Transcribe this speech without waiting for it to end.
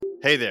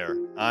Hey there,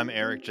 I'm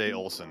Eric J.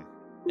 Olson.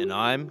 And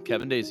I'm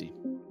Kevin Daisy.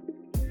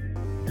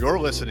 You're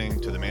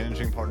listening to the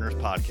Managing Partners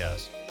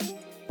Podcast,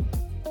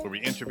 where we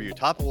interview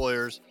top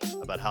lawyers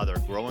about how they're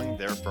growing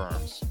their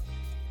firms.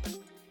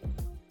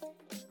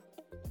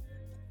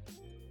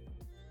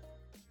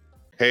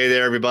 Hey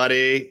there,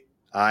 everybody.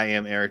 I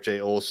am Eric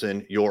J.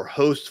 Olson, your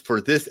host for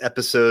this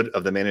episode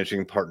of the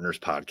Managing Partners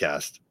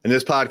Podcast. In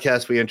this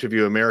podcast, we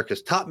interview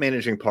America's top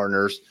managing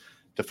partners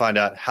to find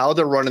out how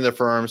they're running their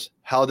firms,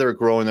 how they're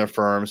growing their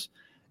firms,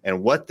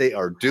 and what they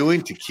are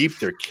doing to keep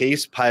their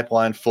case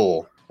pipeline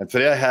full. And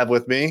today I have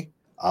with me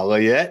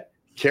Aliette,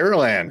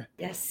 Carolan.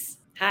 Yes.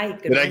 Hi.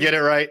 Good Did I get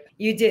it right?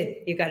 You did.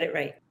 You got it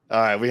right.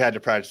 All right. We had to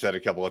practice that a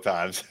couple of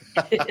times.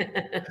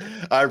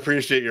 I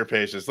appreciate your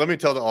patience. Let me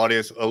tell the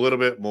audience a little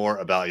bit more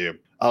about you.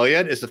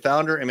 Aliette is the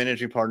founder and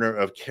managing partner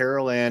of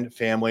Carolan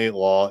Family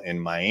Law in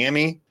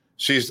Miami.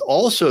 She's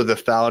also the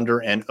founder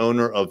and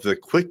owner of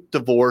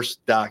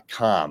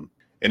thequickdivorce.com.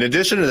 In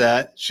addition to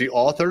that, she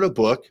authored a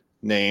book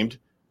named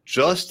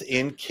Just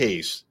in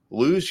Case,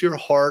 Lose Your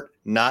Heart,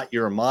 Not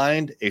Your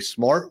Mind, A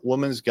Smart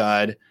Woman's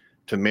Guide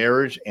to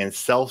Marriage and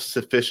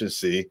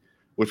Self-Sufficiency,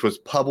 which was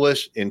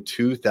published in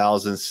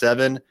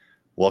 2007.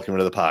 Welcome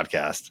to the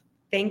podcast.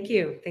 Thank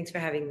you. Thanks for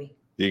having me.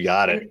 You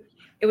got it.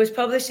 It was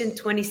published in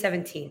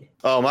 2017.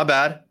 Oh, my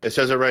bad. It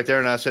says it right there,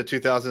 and I said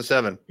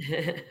 2007.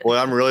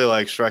 Well, I'm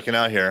really striking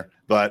out here,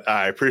 but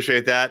I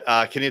appreciate that.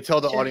 Can you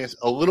tell the audience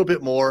a little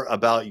bit more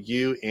about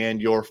you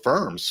and your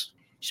firms?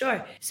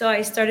 Sure. So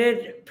I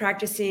started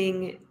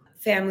practicing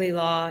family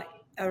law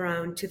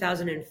around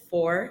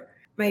 2004.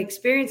 My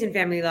experience in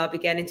family law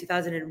began in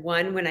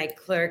 2001 when I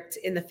clerked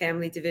in the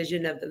family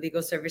division of the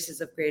Legal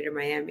Services of Greater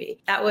Miami.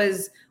 That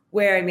was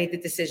where I made the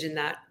decision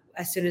that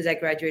as soon as I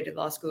graduated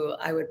law school,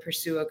 I would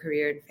pursue a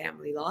career in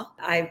family law.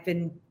 I've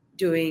been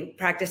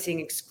practicing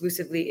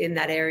exclusively in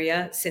that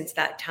area since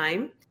that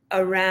time.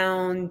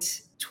 Around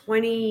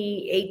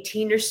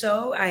 2018 or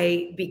so,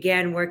 I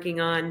began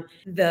working on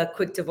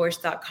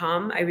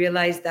thequickdivorce.com. I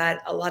realized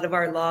that a lot of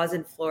our laws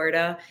in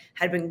Florida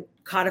had been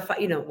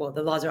codified,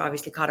 the laws are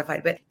obviously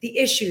codified, but the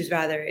issues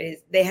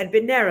they had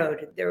been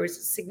narrowed. There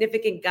was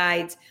significant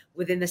guides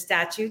within the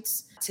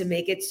statutes to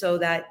make it so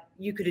that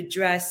you could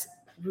address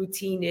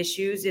routine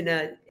issues in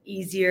a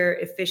easier,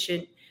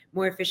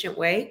 more efficient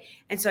way.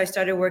 And so I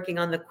started working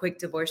on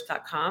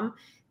thequickdivorce.com.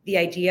 The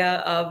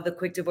idea of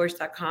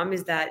thequickdivorce.com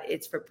is that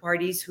it's for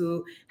parties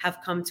who have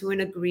come to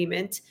an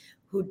agreement,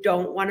 who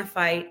don't want to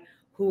fight,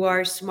 who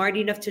are smart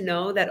enough to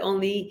know that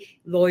only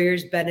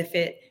lawyers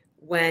benefit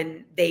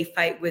when they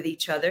fight with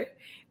each other.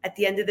 At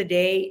the end of the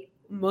day,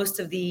 most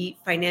of the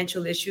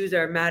financial issues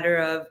are a matter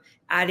of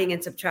adding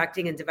and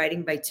subtracting and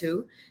dividing by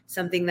two,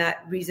 something that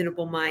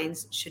reasonable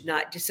minds should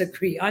not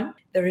disagree on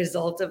the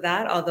result of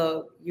that,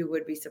 although you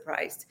would be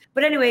surprised.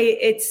 But anyway,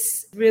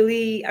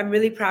 I'm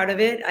really proud of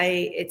it.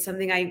 It's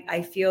something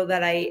I feel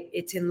that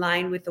it's in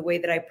line with the way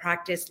that I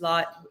practice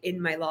law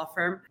in my law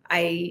firm.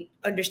 I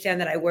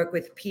understand that I work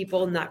with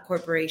people, not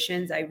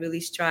corporations. I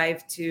really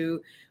strive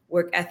to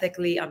work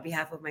ethically on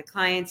behalf of my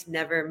clients,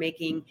 never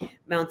making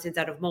mountains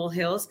out of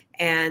molehills,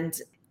 and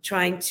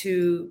trying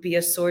to be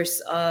a source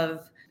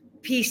of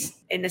peace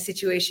in a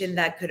situation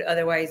that could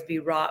otherwise be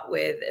wrought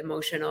with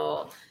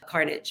emotional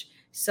carnage.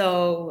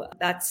 So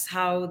that's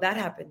how that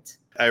happened.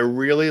 I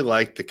really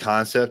like the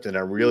concept and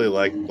I really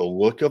like the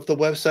look of the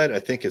website.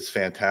 I think it's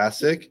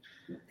fantastic.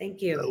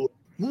 Thank you.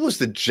 What was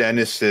the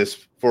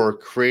genesis for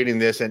creating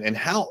this and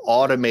how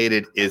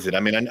automated is it? I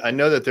mean, I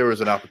know that there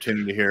was an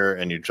opportunity here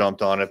and you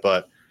jumped on it,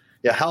 but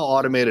yeah, how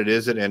automated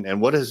is it?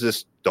 And what has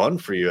this done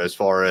for you as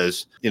far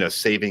as,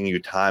 saving you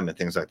time and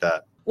things like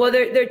that? Well,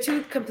 they're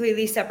two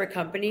completely separate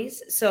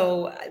companies.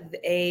 So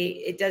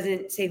it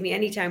doesn't save me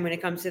any time when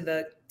it comes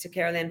to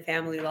Carolan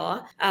Family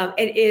Law.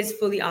 It is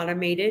fully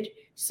automated.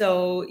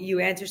 So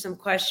you answer some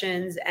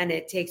questions and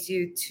it takes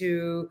you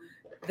to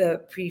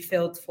the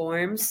pre-filled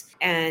forms,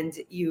 and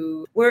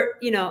you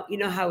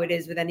know how it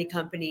is with any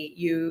company.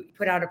 You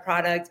put out a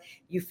product,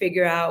 you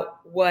figure out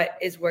what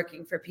is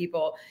working for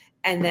people,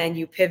 and then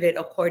you pivot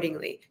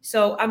accordingly.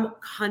 So I'm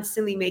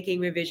constantly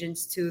making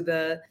revisions to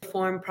the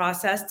form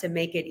process to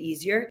make it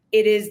easier.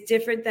 It is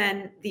different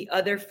than the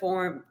other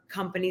form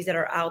companies that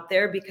are out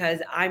there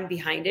because I'm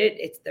behind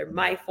it. They're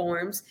my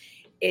forms.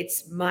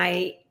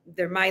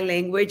 They're my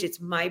language.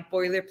 It's my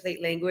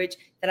boilerplate language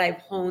that I've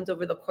honed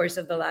over the course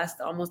of the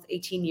last almost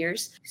 18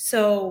 years.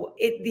 So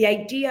the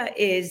idea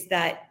is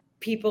that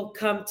people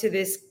come to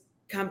this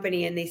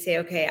company and they say,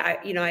 okay,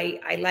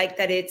 I like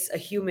that it's a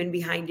human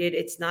behind it.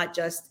 It's not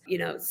just,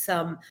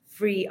 some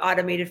free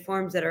automated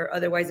forms that are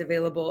otherwise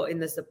available in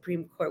the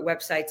Supreme Court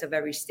websites of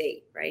every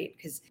state, right?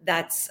 Because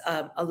that's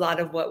a lot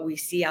of what we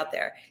see out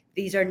there.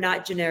 These are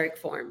not generic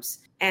forms.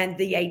 And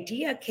the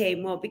idea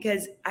came,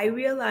 because I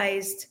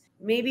realized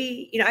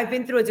maybe, I've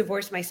been through a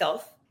divorce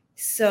myself.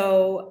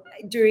 So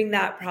during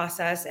that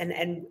process, and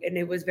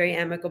it was very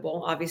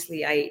amicable,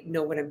 obviously I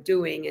know what I'm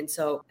doing. And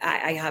so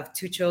I have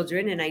two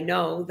children, and I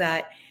know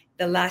that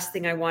the last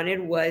thing I wanted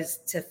was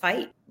to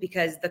fight,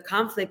 because the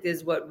conflict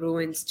is what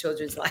ruins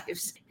children's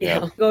lives.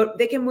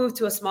 They can move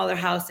to a smaller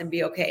house and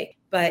be okay,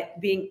 but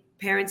being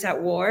parents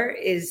at war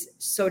is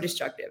so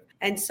destructive.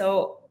 And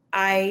so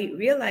I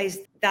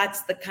realized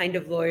that's the kind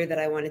of lawyer that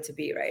I wanted to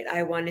be, right?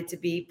 I wanted to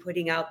be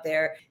putting out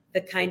there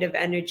the kind of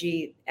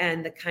energy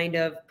and the kind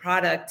of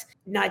product,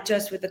 not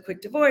just with a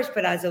quick divorce,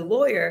 but as a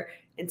lawyer,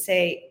 and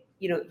say,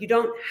 you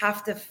don't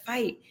have to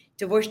fight.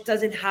 Divorce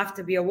doesn't have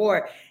to be a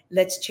war.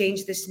 Let's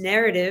change this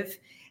narrative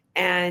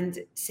and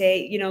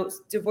say,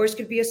 divorce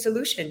could be a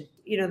solution.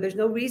 There's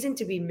no reason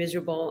to be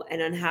miserable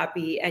and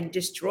unhappy and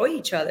destroy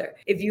each other.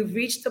 If you've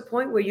reached the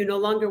point where you no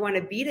longer want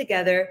to be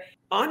together,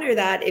 honor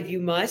that if you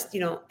must,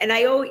 and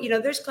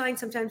there's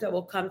clients sometimes that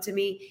will come to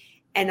me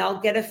and I'll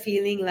get a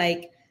feeling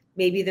like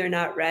maybe they're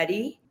not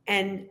ready.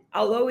 And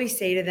I'll always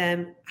say to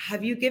them,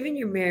 have you given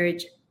your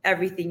marriage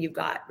everything you've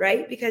got,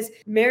 right? Because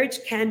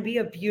marriage can be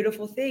a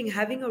beautiful thing.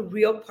 Having a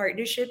real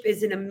partnership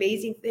is an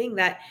amazing thing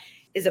that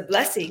is a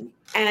blessing,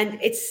 and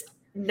it's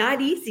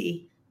not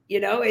easy.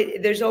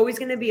 There's always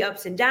going to be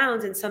ups and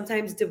downs, and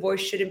sometimes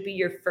divorce shouldn't be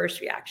your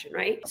first reaction,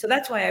 right? So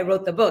that's why I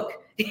wrote the book.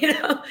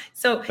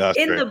 So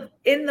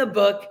in the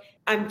book,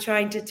 I'm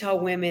trying to tell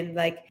women,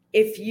 like,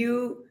 if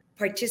you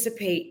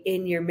participate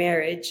in your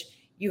marriage,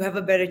 you have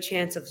a better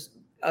chance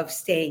of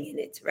staying in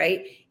it,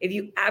 right? If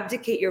you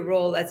abdicate your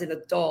role as an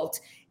adult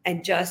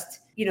and just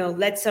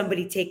let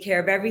somebody take care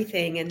of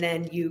everything, and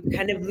then you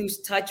kind of lose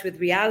touch with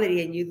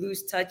reality, and you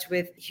lose touch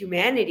with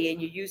humanity,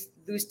 and you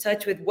lose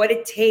touch with what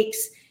it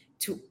takes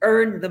to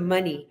earn the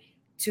money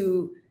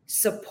to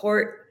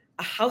support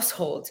a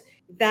household,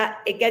 that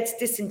it gets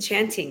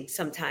disenchanting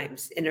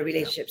sometimes in a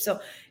relationship.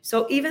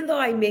 So even though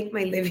I make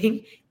my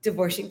living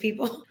divorcing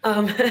people,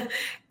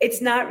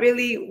 it's not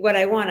really what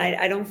I want.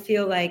 I don't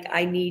feel like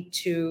I need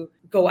to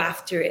go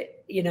after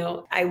it.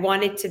 I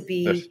want it to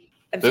be,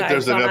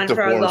 there's enough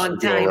for a long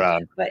to go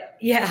around. But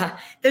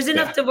there's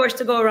enough divorce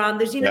to go around.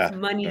 There's enough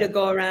money to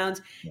go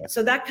around. Yeah.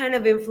 So that kind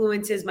of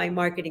influences my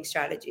marketing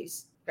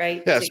strategies,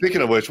 right? Yeah.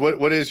 Speaking of which,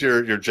 what is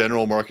your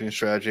general marketing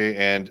strategy,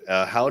 and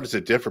how does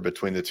it differ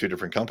between the two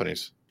different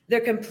companies? They're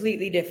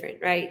completely different,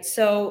 right?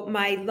 So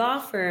my law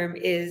firm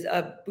is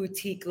a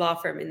boutique law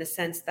firm in the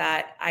sense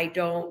that I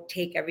don't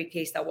take every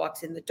case that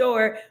walks in the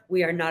door.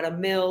 We are not a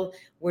mill.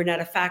 We're not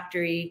a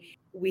factory.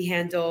 We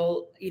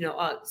handle,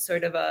 a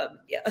sort of a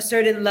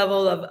certain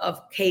level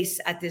of case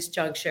at this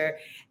juncture.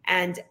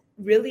 And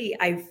really,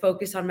 I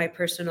focus on my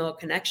personal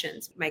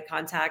connections, my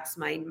contacts,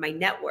 my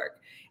network.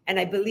 And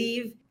I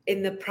believe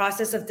in the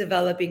process of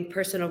developing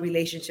personal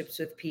relationships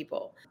with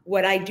people.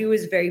 What I do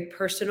is very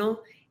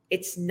personal.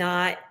 It's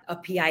not a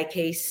PI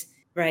case,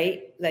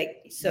 right?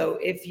 So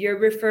if you're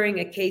referring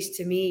a case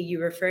to me,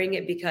 you're referring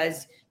it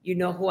because you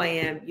know who I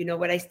am, you know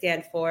what I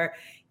stand for,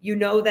 you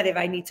know that if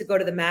I need to go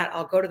to the mat,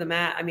 I'll go to the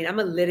mat. I mean, I'm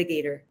a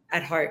litigator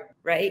at heart,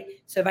 right?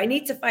 So if I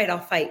need to fight, I'll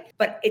fight,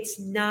 but it's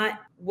not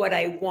what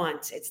I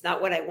want. It's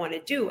not what I want to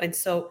do. And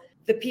so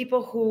the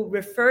people who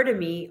refer to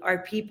me are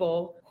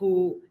people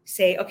who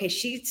say, okay,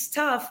 she's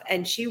tough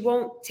and she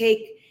won't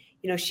take,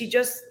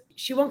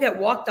 she won't get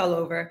walked all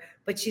over,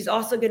 but she's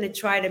also going to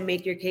try to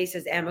make your case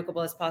as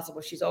amicable as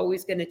possible. She's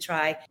always going to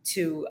try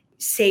to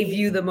save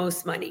you the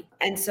most money.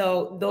 And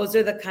so those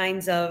are the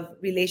kinds of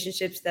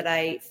relationships that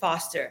I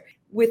foster.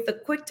 With the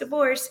quick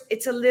divorce,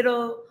 it's a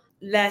little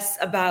less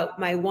about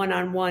my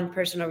one-on-one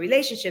personal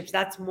relationships.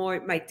 That's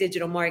more my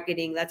digital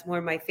marketing. That's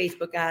more my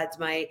Facebook ads,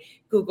 my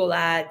Google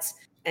ads,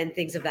 and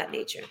things of that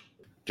nature.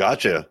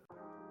 Gotcha.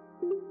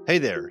 Hey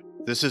there,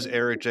 this is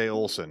Eric J.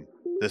 Olson,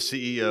 the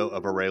CEO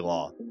of Array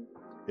Law.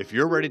 If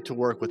you're ready to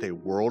work with a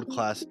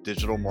world-class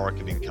digital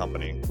marketing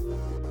company,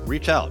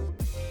 reach out.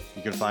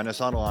 You can find us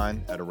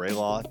online at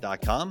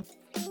arraylaw.com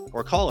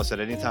or call us at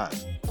any time,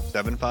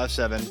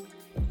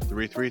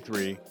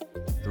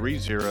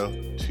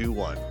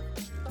 757-333-3021.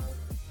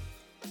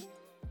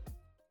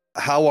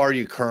 How are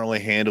you currently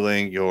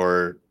handling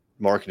your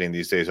marketing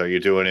these days? Are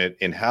you doing it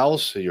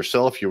in-house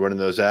yourself? You running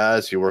those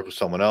ads? You work with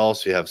someone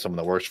else? You have someone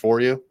that works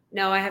for you?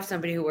 No, I have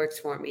somebody who works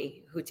for me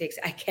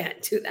I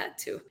can't do that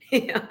too.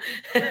 Yeah.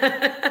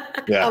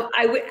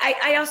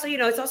 I also,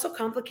 it's also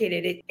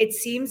complicated. It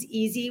seems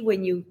easy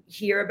when you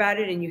hear about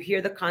it and you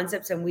hear the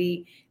concepts, and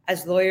we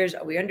as lawyers,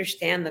 we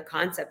understand the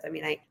concept. I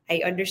mean, I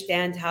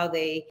understand how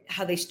they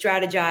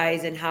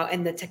strategize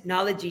and the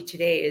technology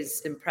today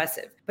is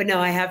impressive. But no,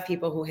 I have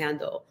people who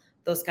handle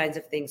those kinds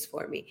of things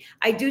for me.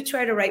 I do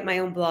try to write my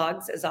own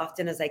blogs as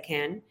often as I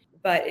can.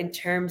 But in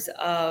terms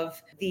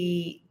of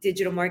the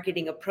digital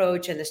marketing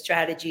approach and the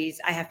strategies,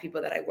 I have people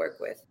that I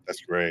work with.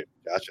 That's great.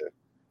 Gotcha.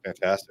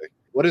 Fantastic.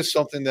 What is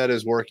something that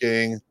is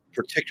working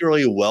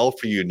particularly well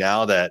for you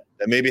now that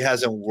maybe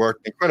hasn't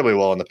worked incredibly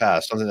well in the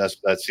past? Something that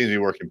seems to be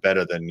working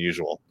better than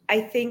usual? I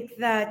think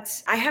that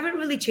I haven't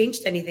really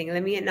changed anything.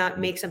 Let me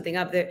not make something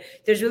up.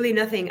 There's really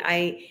nothing.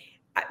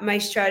 My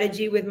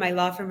strategy with my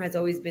law firm has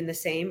always been the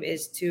same,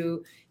 is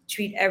to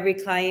treat every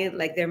client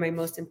like they're my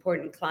most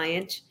important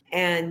client.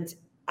 And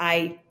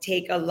I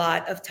take a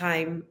lot of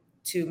time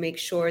to make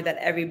sure that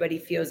everybody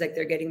feels like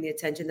they're getting the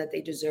attention that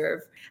they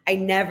deserve. I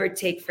never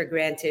take for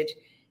granted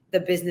the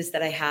business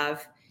that I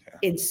have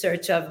in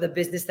search of the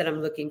business that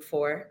I'm looking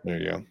for. There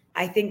you go.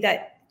 I think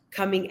that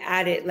coming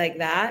at it like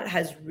that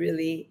has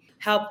really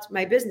helped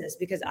my business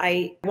because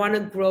I want to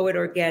grow it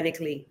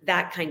organically,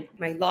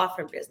 my law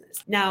firm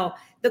business. Now,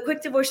 the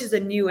Quick Divorce is a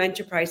new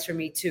enterprise for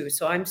me too.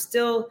 So I'm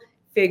still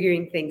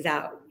figuring things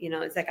out.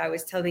 It's like I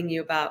was telling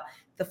you about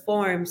the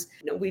forms.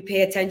 We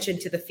pay attention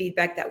to the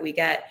feedback that we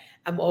get.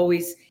 I'm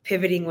always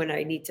pivoting when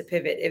I need to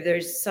pivot. If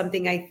there's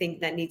something I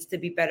think that needs to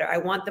be better, I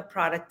want the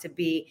product to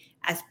be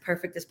as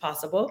perfect as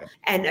possible.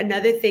 And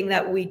another thing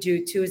that we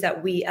do too is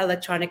that we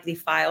electronically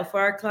file for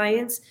our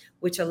clients,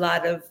 which a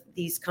lot of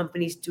these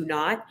companies do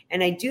not.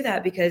 And I do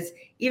that because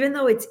even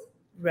though it's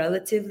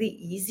relatively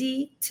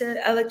easy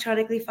to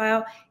electronically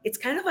file, it's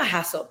kind of a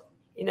hassle,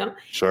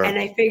 Sure. And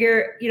I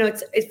figure,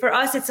 it's for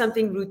us, it's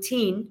something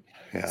routine.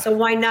 Yeah. So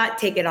why not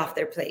take it off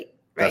their plate?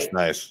 Right? That's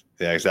nice.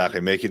 Yeah, exactly.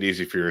 Make it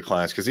easy for your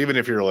clients. Because even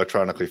if you're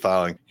electronically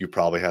filing, you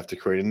probably have to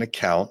create an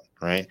account,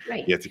 right?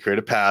 You have to create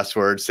a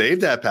password,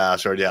 save that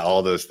password. Yeah,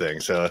 all those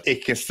things. So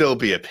it can still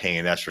be a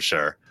pain. That's for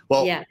sure.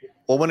 Well,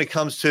 when it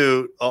comes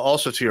to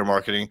also to your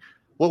marketing,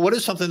 what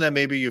is something that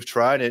maybe you've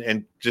tried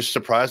and just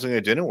surprisingly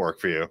it didn't work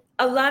for you?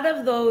 A lot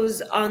of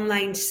those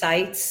online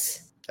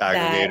sites.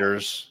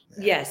 Aggregators.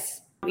 Yes.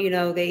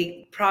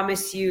 They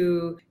promise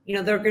you,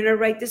 they're going to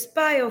write this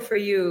bio for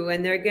you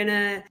and they're going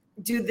to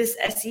do this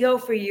SEO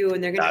for you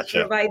and they're going to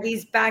provide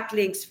these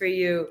backlinks for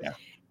you. Yeah.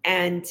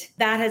 And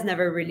that has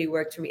never really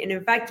worked for me. And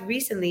in fact,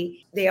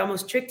 recently they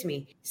almost tricked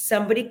me.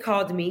 Somebody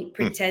called me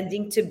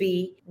pretending to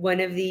be one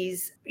of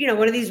these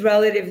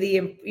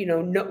relatively,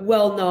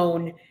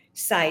 well-known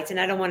sites. And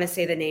I don't want to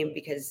say the name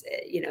because,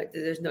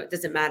 it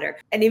doesn't matter.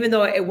 And even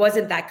though it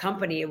wasn't that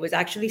company, it was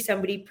actually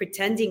somebody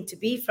pretending to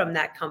be from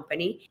that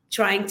company,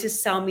 trying to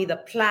sell me the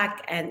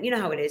plaque. And you know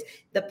how it is,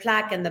 the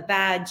plaque and the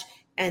badge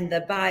and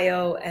the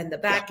bio and the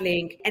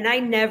backlink. And I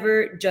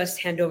never just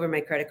hand over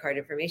my credit card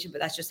information, but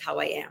that's just how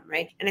I am,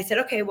 right? And I said,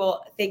 okay,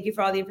 well, thank you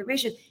for all the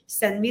information.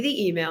 Send me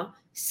the email,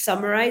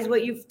 summarize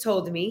what you've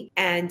told me,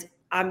 and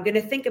I'm going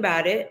to think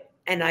about it.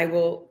 And I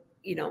will,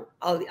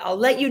 I'll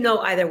let you know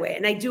either way.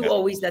 And I do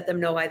always let them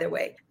know either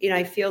way.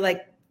 I feel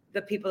like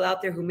the people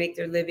out there who make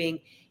their living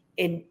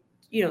in,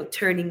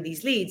 turning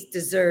these leads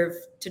deserve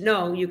to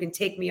know you can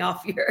take me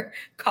off your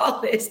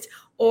call list,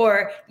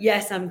 or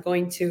yes, I'm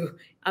going to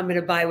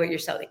buy what you're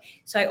selling.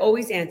 So I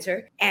always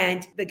answer.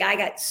 And the guy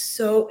got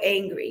so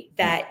angry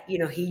that,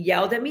 he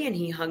yelled at me and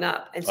he hung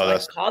up. And so I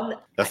called.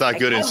 That's not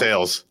good in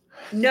sales.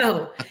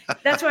 No,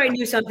 that's where I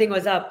knew something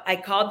was up. I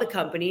called the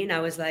company and I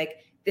was like,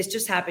 this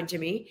just happened to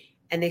me.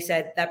 And they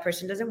said, that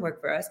person doesn't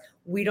work for us.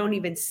 We don't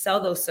even sell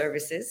those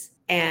services.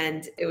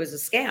 And it was a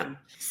scam.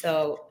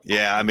 So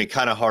yeah,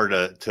 kind of hard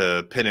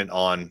to pin it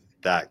on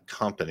that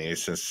company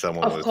since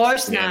someone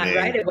was not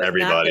right. It was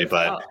everybody,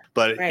 not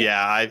but right.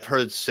 Yeah, I've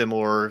heard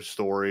similar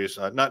stories,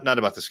 not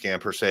about the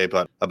scam per se,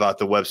 but about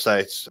the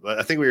websites.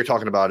 I think what you're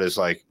talking about is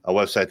like a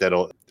website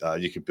that'll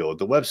you could build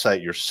the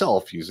website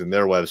yourself using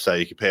their website.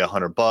 You can pay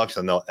 $100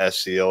 and they'll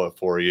SEO it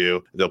for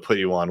you. They'll put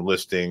you on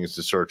listings,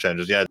 the search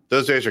engines. Yeah,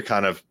 those days are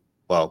kind of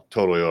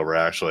totally over,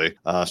 actually.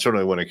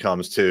 Certainly when it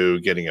comes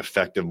to getting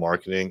effective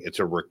marketing, it's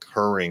a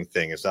recurring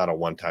thing. It's not a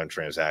one-time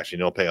transaction.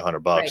 You don't pay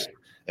 $100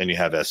 and you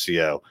have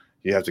SEO.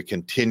 You have to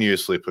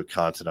continuously put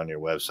content on your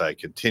website,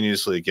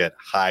 continuously get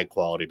high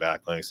quality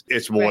backlinks.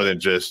 It's more than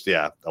just,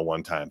 a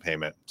one-time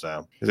payment.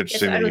 So it's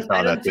interesting that you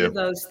found that too. I don't do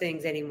those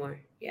things anymore.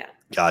 Yeah.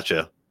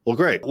 Gotcha. Well,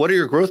 great. What are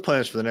your growth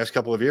plans for the next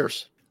couple of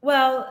years?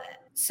 Well,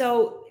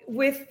 so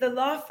with the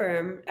law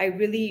firm, I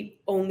really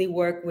only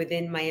work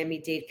within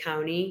Miami-Dade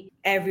County.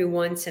 Every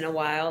once in a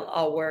while,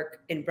 I'll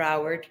work in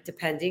Broward,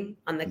 depending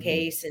on the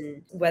case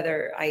and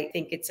whether I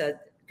think it's a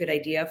good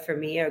idea for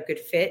me or a good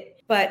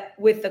fit. But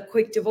with the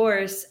Quick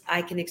Divorce,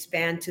 I can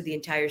expand to the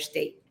entire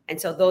state. And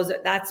so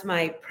that's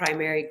my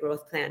primary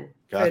growth plan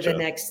for the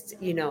next,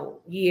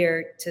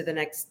 year to the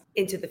next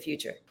into the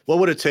future. What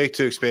would it take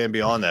to expand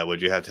beyond that?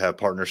 Would you have to have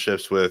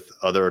partnerships with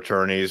other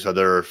attorneys,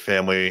 other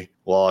family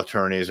law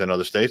attorneys in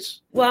other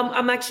states? Well,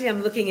 I'm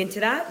looking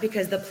into that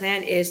because the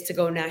plan is to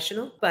go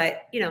national,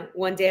 but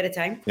one day at a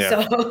time. Yeah.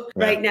 So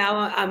right now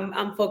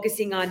I'm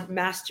focusing on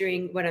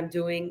mastering what I'm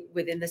doing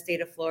within the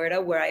state of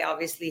Florida, where I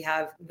obviously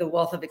have the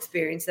wealth of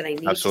experience that I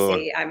need to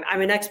say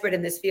I'm an expert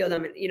in this field.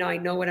 I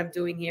know what I'm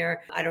doing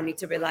here. I don't need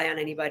to rely on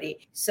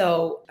anybody.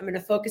 So I'm going to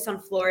focus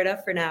on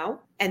Florida for now.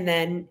 And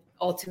then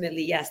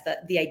ultimately, yes,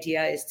 the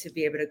idea is to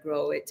be able to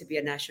grow it to be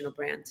a national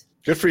brand.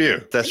 Good for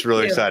you. That's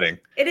really exciting.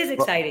 It is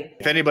exciting. Well,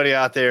 if anybody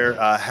out there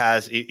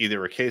has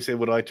either a case they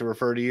would like to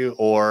refer to you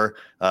or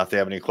if they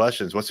have any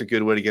questions, what's a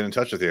good way to get in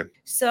touch with you?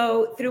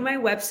 So through my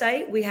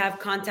website, we have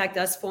contact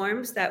us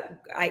forms that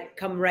I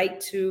come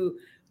right to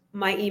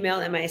my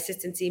email and my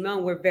assistant's email.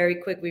 And we're very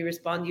quick. We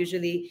respond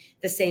usually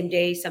the same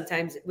day,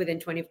 sometimes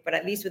but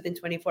at least within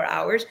 24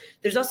 hours.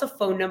 There's also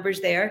phone numbers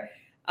there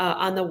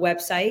on the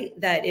website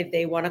that if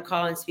they want to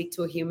call and speak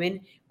to a human,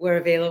 we're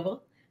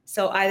available.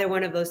 So either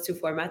one of those two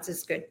formats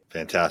is good.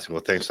 Fantastic.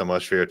 Well, thanks so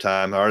much for your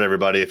time. All right,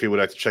 everybody. If you would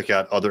like to check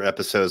out other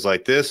episodes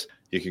like this,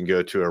 you can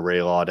go to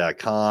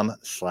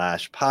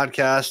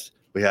arraylaw.com/podcast.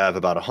 We have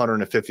about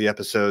 150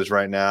 episodes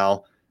right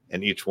now,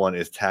 and each one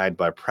is tagged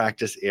by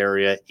practice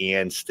area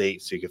and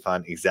state, so you can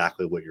find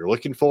exactly what you're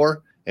looking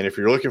for. And if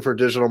you're looking for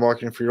digital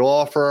marketing for your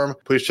law firm,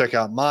 please check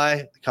out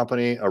my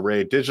company,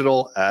 Array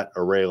Digital, at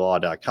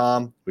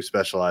arraylaw.com. We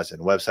specialize in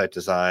website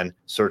design,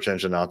 search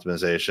engine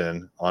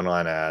optimization,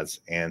 online ads,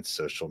 and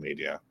social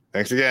media.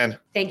 Thanks again.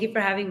 Thank you for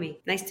having me.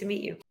 Nice to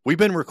meet you. We've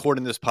been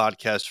recording this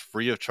podcast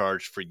free of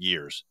charge for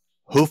years.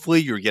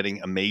 Hopefully, you're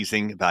getting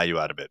amazing value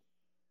out of it.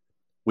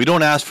 We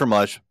don't ask for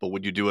much, but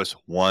would you do us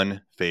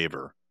one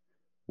favor?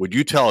 Would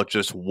you tell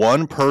just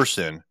one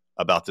person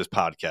about this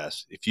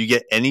podcast? If you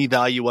get any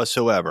value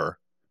whatsoever,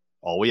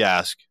 all we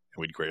ask,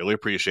 and we'd greatly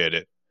appreciate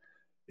it,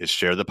 is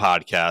share the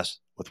podcast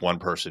with one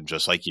person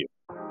just like you.